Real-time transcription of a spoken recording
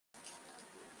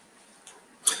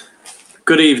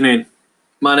Good evening.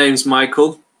 My name's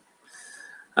Michael.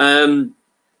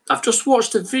 I've just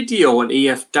watched a video on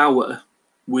EF Dower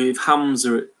with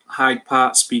Hamza at Hyde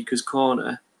Park Speaker's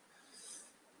Corner.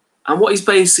 And what he's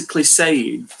basically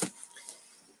saying,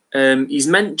 he's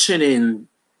mentioning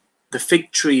the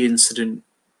fig tree incident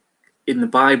in the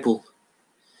Bible.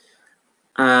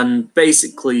 And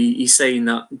basically he's saying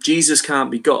that Jesus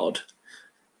can't be God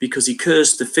because he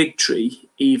cursed the fig tree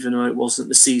even though it wasn't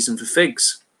the season for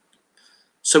figs.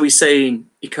 So he's saying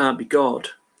he can't be God.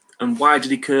 And why did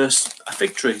he curse a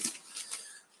fig tree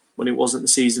when it wasn't the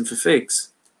season for figs?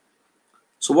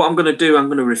 So what I'm going to do, I'm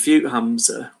going to refute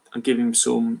Hamza and give him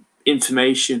some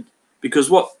information. Because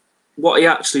what he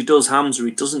actually does, Hamza, he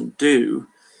doesn't do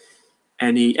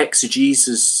any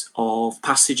exegesis of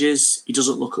passages. He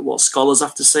doesn't look at what scholars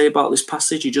have to say about this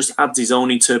passage. He just adds his own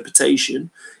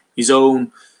interpretation, his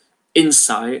own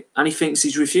insight, and he thinks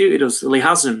he's refuted us. Well, he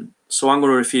hasn't. So I'm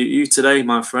going to refute you today,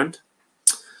 my friend.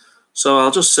 So I'll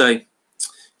just say,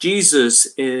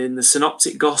 Jesus in the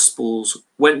Synoptic Gospels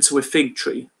went to a fig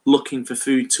tree looking for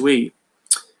food to eat.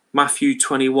 Matthew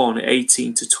 21,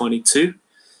 18 to 22.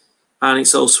 And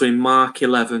it's also in Mark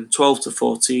 11, 12 to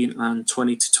 14 and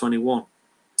 20 to 21.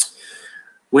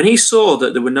 When he saw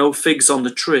that there were no figs on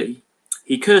the tree,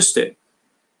 he cursed it.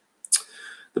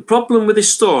 The problem with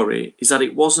this story is that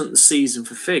it wasn't the season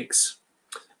for figs,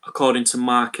 according to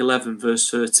Mark 11, verse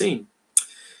 13.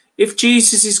 If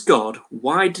Jesus is God,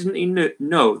 why didn't he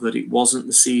know that it wasn't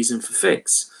the season for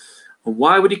figs? And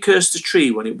why would he curse the tree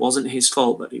when it wasn't his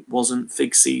fault that it wasn't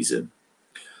fig season?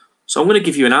 So I'm going to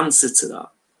give you an answer to that.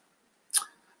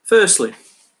 Firstly,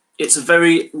 it's a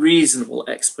very reasonable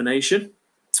explanation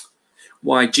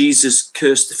why Jesus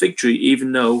cursed the fig tree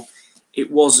even though it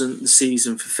wasn't the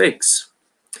season for figs.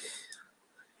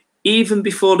 Even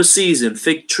before the season,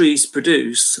 fig trees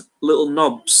produce little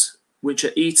knobs which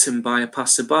are eaten by a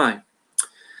passerby.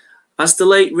 As the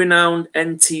late renowned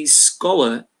NT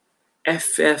scholar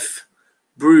F.F.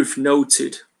 Bruce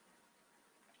noted,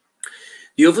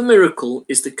 the other miracle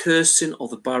is the cursing of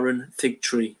the barren fig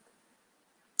tree.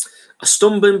 A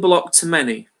stumbling block to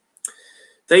many.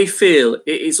 They feel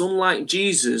it is unlike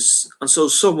Jesus, and so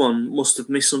someone must have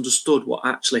misunderstood what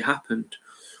actually happened,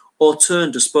 or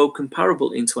turned a spoken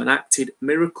parable into an acted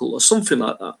miracle, or something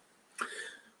like that.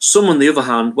 Some, on the other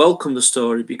hand, welcome the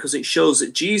story because it shows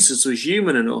that Jesus was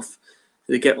human enough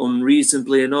to get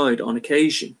unreasonably annoyed on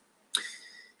occasion.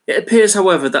 It appears,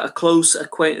 however, that a close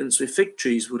acquaintance with fig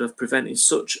trees would have prevented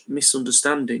such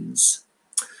misunderstandings.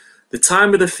 The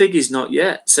time of the fig is not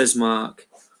yet, says Mark,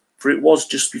 for it was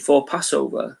just before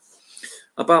Passover,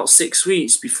 about 6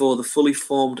 weeks before the fully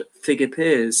formed fig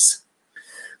appears.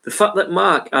 The fact that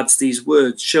Mark adds these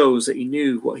words shows that he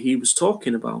knew what he was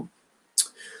talking about.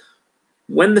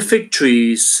 When the fig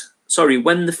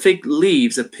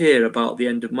leaves appear about the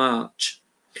end of March,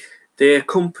 they are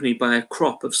accompanied by a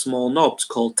crop of small knobs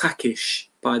called takish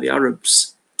by the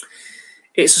Arabs.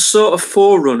 It's a sort of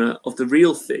forerunner of the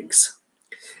real figs.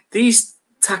 These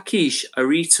takish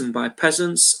are eaten by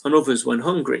peasants and others when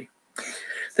hungry.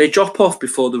 They drop off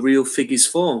before the real fig is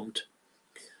formed.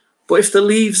 But if the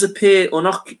leaves appear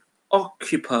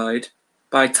unoccupied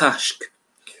by tashk,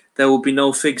 there will be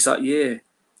no figs that year.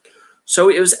 So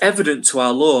it was evident to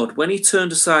our Lord, when he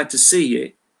turned aside to see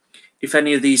it, if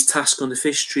any of these task on the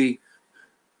fish tree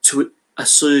to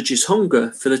assuage his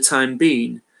hunger for the time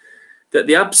being, that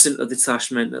the absence of the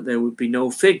tash meant that there would be no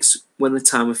figs when the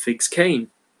time of figs came.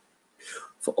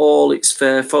 For all its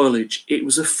fair foliage, it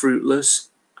was a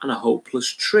fruitless and a hopeless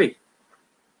tree.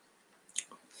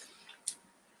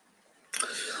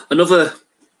 Another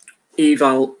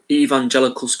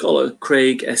evangelical scholar,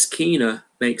 Craig S. Keener,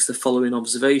 makes the following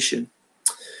observation.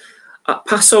 At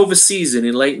Passover season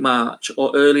in late March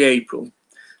or early April,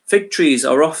 fig trees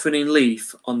are often in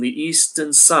leaf on the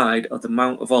eastern side of the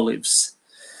Mount of Olives.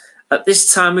 At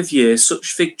this time of year,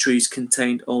 such fig trees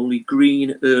contained only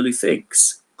green early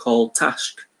figs, called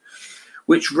tashk,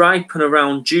 which ripen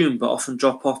around June but often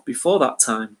drop off before that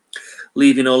time,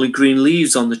 leaving only green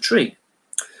leaves on the tree.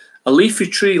 A leafy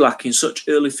tree lacking such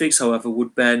early figs, however,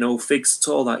 would bear no figs at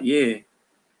all that year.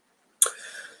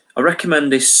 I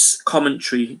recommend this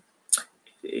commentary.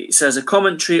 It says, a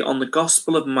commentary on the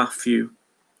Gospel of Matthew,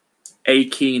 A.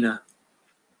 Keener.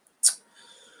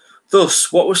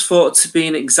 Thus, what was thought to be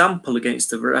an example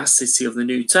against the veracity of the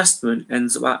New Testament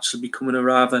ends up actually becoming a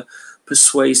rather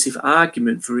persuasive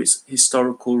argument for its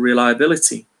historical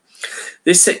reliability.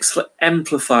 This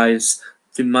exemplifies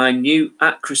the minute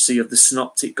accuracy of the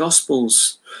Synoptic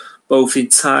Gospels, both in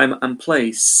time and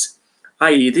place,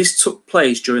 i.e. this took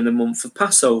place during the month of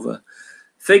Passover.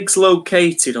 Figs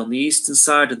located on the eastern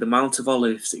side of the Mount of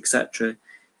Olives, etc.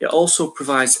 It also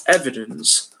provides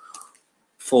evidence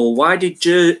for why did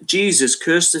Jesus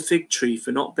curse the fig tree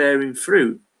for not bearing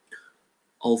fruit,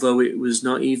 although it was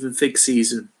not even fig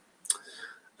season.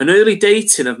 An early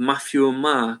dating of Matthew and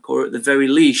Mark, or at the very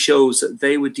least, shows that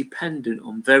they were dependent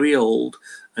on very old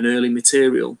and early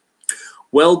material,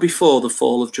 well before the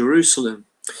fall of Jerusalem.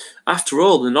 After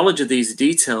all, the knowledge of these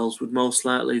details would most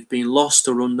likely have been lost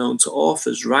or unknown to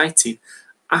authors writing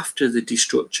after the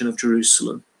destruction of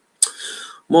Jerusalem.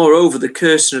 Moreover, the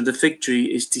cursing of the fig tree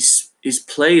is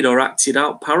played or acted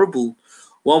out parable,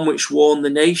 one which warned the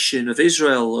nation of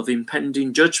Israel of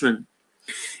impending judgment.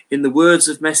 In the words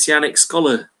of Messianic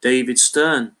scholar David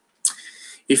Stern,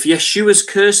 if Yeshua's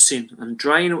cursing and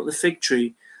drying up the fig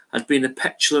tree had been a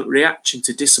petulant reaction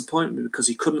to disappointment because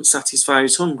he couldn't satisfy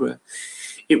his hunger,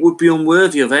 it would be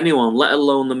unworthy of anyone, let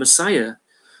alone the Messiah.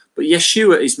 But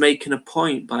Yeshua is making a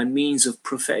point by means of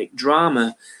prophetic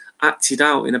drama acted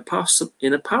out in a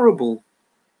parable.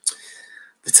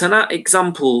 The Tanakh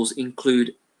examples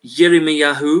include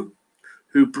Yirmiyahu,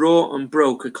 who brought and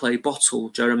broke a clay bottle,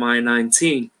 Jeremiah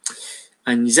 19,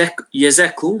 and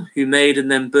Yezekiel, who made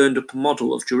and then burned up a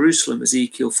model of Jerusalem,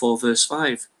 Ezekiel 4 verse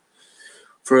 5.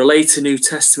 For a later New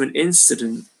Testament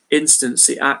instance,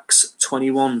 the Acts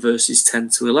 21 verses 10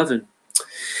 to 11.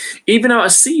 Even out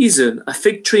of season, a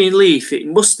fig tree in leaf, it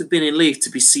must have been in leaf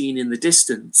to be seen in the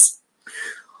distance.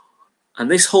 And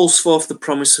this holds forth the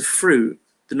promise of fruit.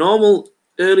 The normal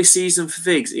early season for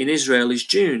figs in Israel is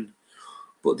June,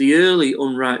 but the early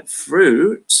unripe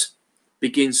fruit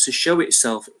begins to show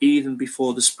itself even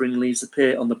before the spring leaves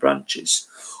appear on the branches,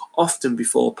 often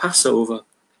before Passover.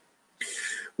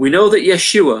 We know that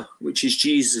Yeshua, which is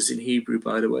Jesus in Hebrew,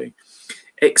 by the way,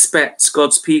 expects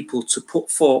God's people to put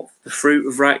forth the fruit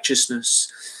of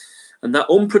righteousness, and that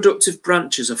unproductive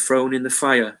branches are thrown in the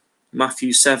fire.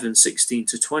 Matthew 7, 16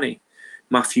 to 20,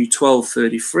 Matthew 12,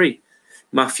 33,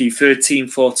 Matthew 13,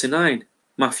 49,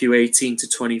 Matthew 18 to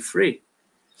 23.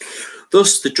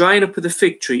 Thus, the drying up of the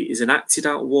fig tree is an acted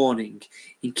out warning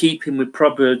in keeping with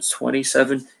Proverbs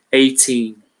 27,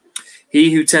 18.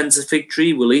 He who tends a fig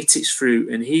tree will eat its fruit,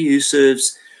 and he who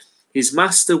serves his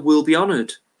master will be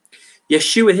honored.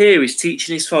 Yeshua here is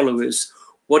teaching his followers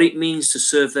what it means to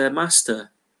serve their master,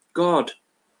 God.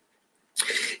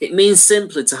 It means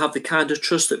simply to have the kind of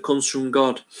trust that comes from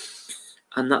God,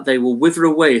 and that they will wither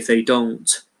away if they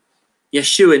don't.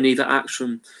 Yeshua neither acts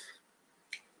from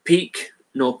pique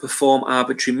nor perform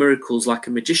arbitrary miracles like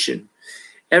a magician.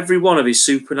 Every one of his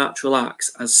supernatural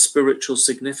acts has spiritual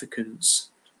significance.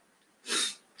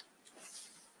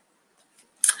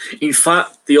 In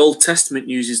fact, the Old Testament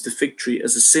uses the fig tree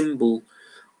as a symbol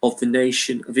of the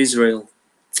nation of Israel.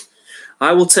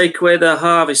 I will take away their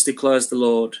harvest, declares the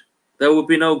Lord. There will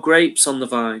be no grapes on the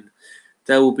vine.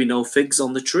 There will be no figs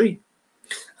on the tree,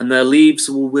 and their leaves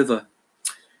will wither.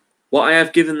 What I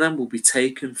have given them will be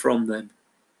taken from them.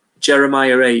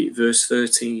 Jeremiah 8, verse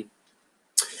 13.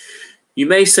 You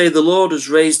may say the Lord has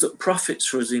raised up prophets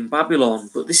for us in Babylon,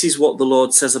 but this is what the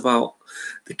Lord says about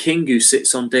the king who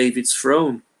sits on David's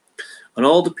throne, and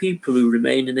all the people who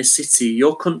remain in this city,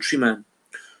 your countrymen,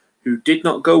 who did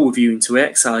not go with you into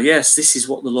exile. Yes, this is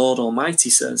what the Lord Almighty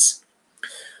says.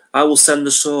 I will send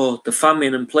the sword, the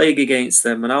famine and plague against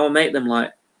them, and I will make them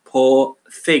like poor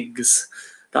figs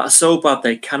that are so bad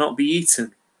they cannot be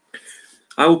eaten.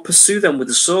 I will pursue them with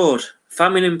the sword,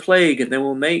 famine and plague, and they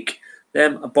will make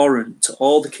them abhorrent to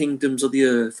all the kingdoms of the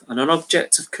earth, and an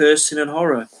object of cursing and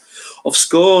horror, of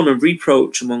scorn and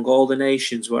reproach among all the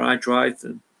nations where I drive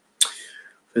them.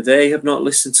 For they have not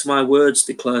listened to my words,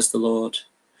 declares the Lord,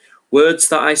 words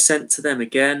that I sent to them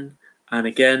again and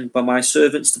again by my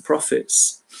servants the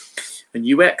prophets. And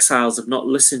you exiles have not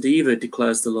listened either,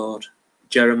 declares the Lord.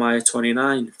 Jeremiah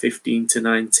 29, 15 to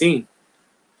 19.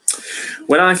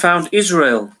 When I found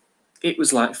Israel, it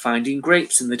was like finding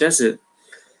grapes in the desert.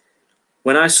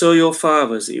 When I saw your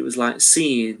fathers, it was like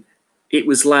seeing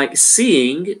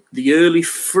the early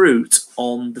fruit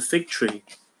on the fig tree.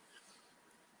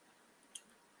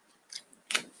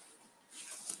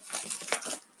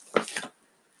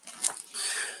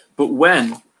 But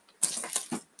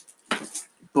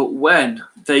when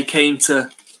they came to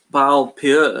Baal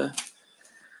Peor,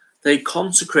 they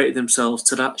consecrated themselves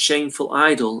to that shameful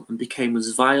idol and became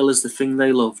as vile as the thing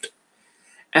they loved.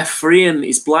 Ephraim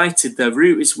is blighted, their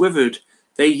root is withered,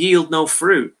 they yield no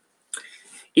fruit.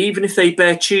 Even if they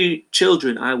bear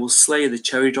children, I will slay the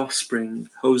cherished offspring.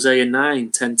 Hosea 9,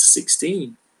 10 to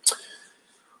 16.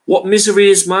 What misery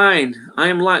is mine? I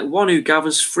am like one who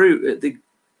gathers fruit at the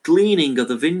gleaning of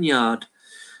the vineyard.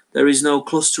 There is no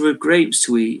cluster of grapes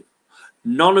to eat,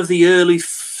 none of the early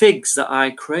figs that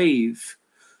I crave.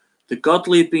 The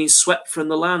godly have been swept from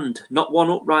the land, not one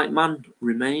upright man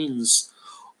remains.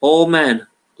 All men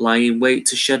lie in wait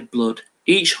to shed blood,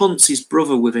 each hunts his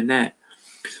brother with a net.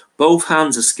 Both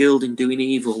hands are skilled in doing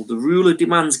evil. The ruler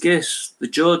demands gifts, the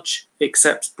judge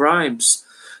accepts bribes.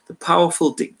 The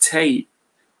powerful dictate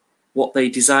what they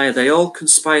desire, they all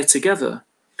conspire together.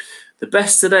 The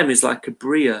best of them is like a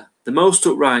briar, the most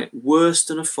upright, worse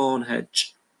than a thorn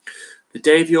hedge. The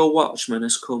day of your watchman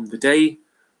has come, the day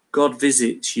God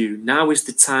visits you. Now is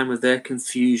the time of their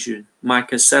confusion.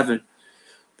 Micah 7,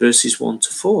 verses 1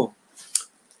 to 4.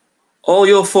 All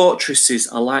your fortresses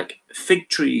are like fig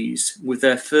trees with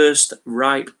their first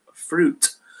ripe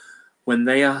fruit. When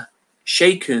they are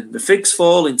shaken, the figs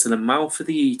fall into the mouth of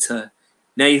the eater.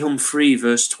 Nahum 3,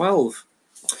 verse 12.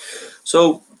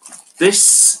 So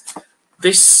these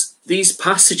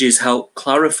passages help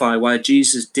clarify why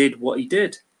Jesus did what he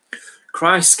did.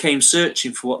 Christ came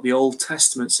searching for what the Old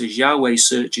Testament says Yahweh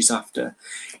searches after,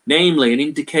 namely an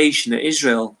indication that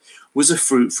Israel was a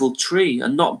fruitful tree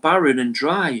and not barren and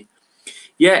dry.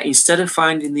 Yet instead of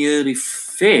finding the early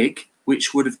fig,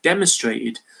 which would have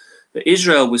demonstrated that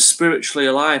Israel was spiritually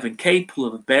alive and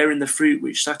capable of bearing the fruit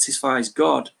which satisfies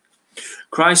God,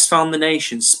 Christ found the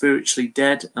nation spiritually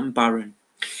dead and barren.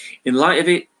 In light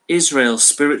of Israel's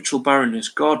spiritual barrenness,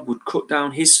 God would cut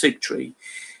down his fig tree,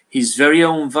 his very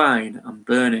own vine, and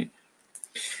burn it.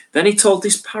 Then he told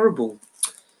this parable.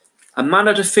 A man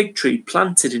had a fig tree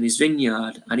planted in his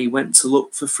vineyard, and he went to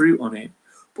look for fruit on it,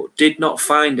 but did not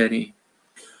find any.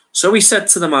 So he said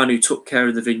to the man who took care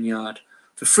of the vineyard,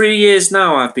 "For 3 years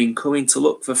now I've been coming to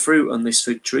look for fruit on this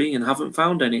fig tree and haven't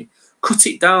found any. Cut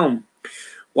it down.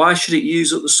 Why should it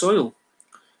use up the soil?"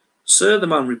 "Sir," the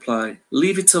man replied,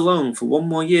 "leave it alone for 1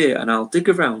 more year and I'll dig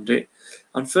around it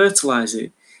and fertilize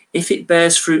it. If it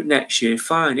bears fruit next year,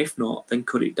 fine. If not, then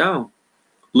cut it down."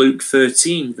 Luke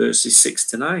 13, verses 6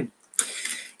 to 9.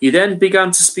 He then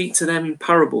began to speak to them in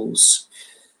parables.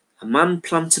 A man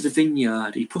planted a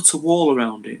vineyard. He put a wall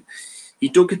around it. He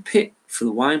dug a pit for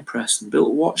the winepress and built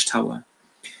a watchtower.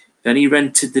 Then he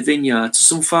rented the vineyard to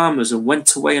some farmers and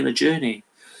went away on a journey.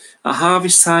 At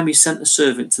harvest time, he sent a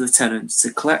servant to the tenants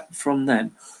to collect from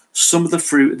them some of the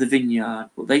fruit of the vineyard,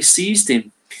 but they seized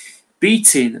him,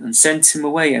 beat him, and sent him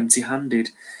away empty-handed.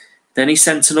 Then he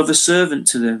sent another servant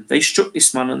to them. They struck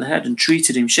this man on the head and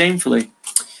treated him shamefully.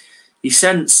 He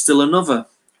sent still another,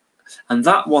 and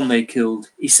that one they killed.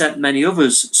 He sent many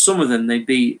others. Some of them they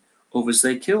beat, others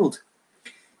they killed.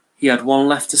 He had one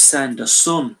left to send, a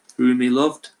son whom he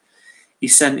loved. He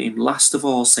sent him last of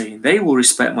all, saying, "They will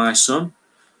respect my son."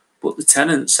 But the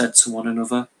tenants said to one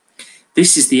another,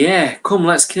 "This is the heir. Come,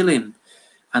 let's kill him,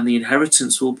 and the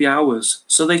inheritance will be ours."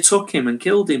 So they took him and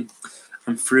killed him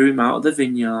and threw him out of the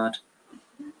vineyard.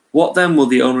 What then will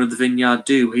the owner of the vineyard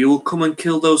do? He will come and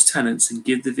kill those tenants and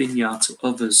give the vineyard to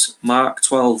others. Mark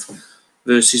 12,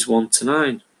 verses 1 to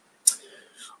 9.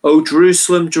 "O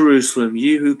Jerusalem, Jerusalem,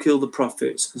 you who kill the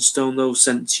prophets and stone those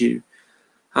sent to you,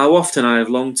 how often I have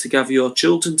longed to gather your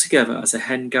children together as a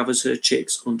hen gathers her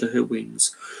chicks under her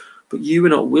wings. But you were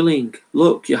not willing.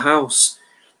 Look, your house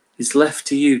is left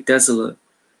to you desolate.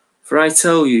 For I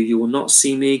tell you, you will not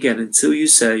see me again until you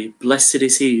say, 'Blessed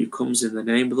is he who comes in the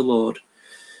name of the Lord.'"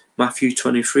 Matthew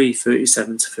 23,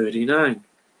 37 to 39.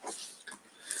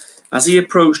 As he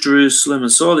approached Jerusalem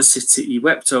and saw the city, he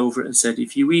wept over it and said,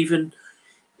 If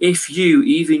you,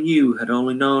 even you, had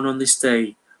only known on this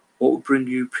day what would bring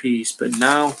you peace, but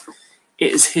now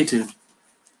it is hidden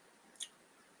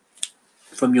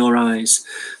from your eyes.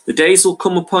 The days will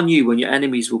come upon you when your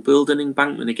enemies will build an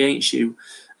embankment against you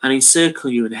and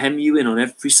encircle you and hem you in on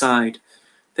every side.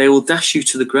 They will dash you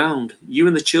to the ground, you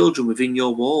and the children within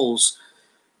your walls.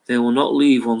 They will not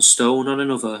leave one stone on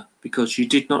another, because you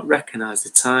did not recognize the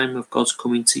time of God's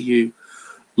coming to you.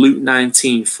 Luke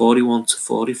 19, 41 to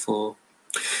 44.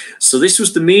 So this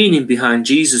was the meaning behind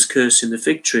Jesus cursing the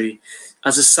fig tree,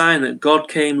 as a sign that God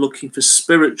came looking for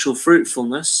spiritual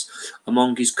fruitfulness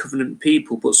among his covenant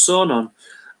people, but saw none,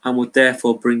 and would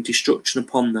therefore bring destruction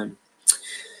upon them.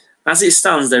 As it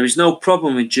stands, there is no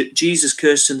problem with Jesus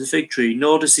cursing the fig tree,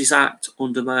 nor does this act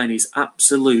undermine his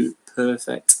absolute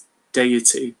perfect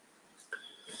deity.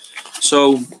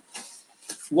 So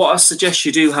what I suggest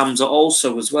you do, Hamza,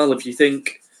 also as well, if you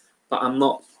think that I'm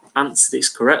not answered this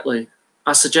correctly,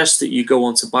 I suggest that you go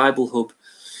onto Bible Hub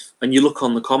and you look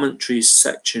on the commentaries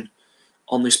section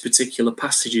on this particular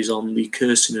passages on the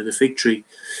cursing of the fig tree,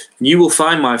 and you will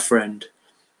find, my friend,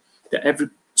 that every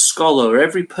scholar,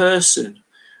 every person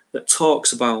that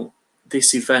talks about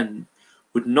this event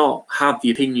would not have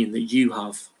the opinion that you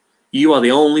have. You are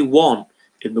the only one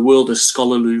in the world of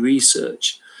scholarly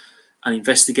research and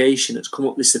investigation has come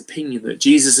up this opinion that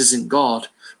Jesus isn't God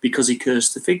because he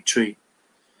cursed the fig tree.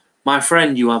 My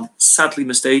friend, you are sadly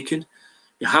mistaken.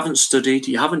 You haven't studied,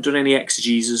 you haven't done any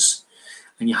exegesis,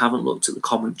 and you haven't looked at the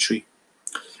commentary.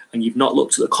 And you've not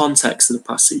looked at the context of the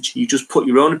passage. You just put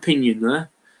your own opinion there,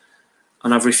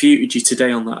 and I've refuted you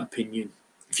today on that opinion.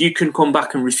 If you can come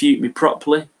back and refute me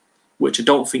properly, which I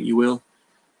don't think you will,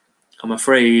 I'm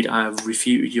afraid I have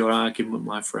refuted your argument,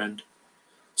 my friend.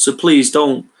 So please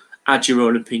don't add your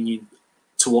own opinion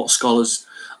to what scholars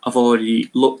have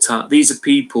already looked at. These are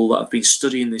people that have been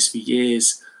studying this for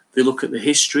years. They look at the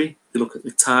history, they look at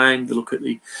the time, they look at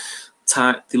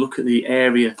the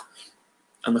area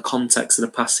and the context of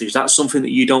the passage. That's something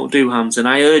that you don't do, Hamza, and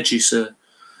I urge you, sir,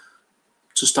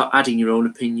 to start adding your own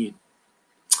opinion.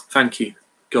 Thank you.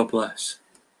 God bless.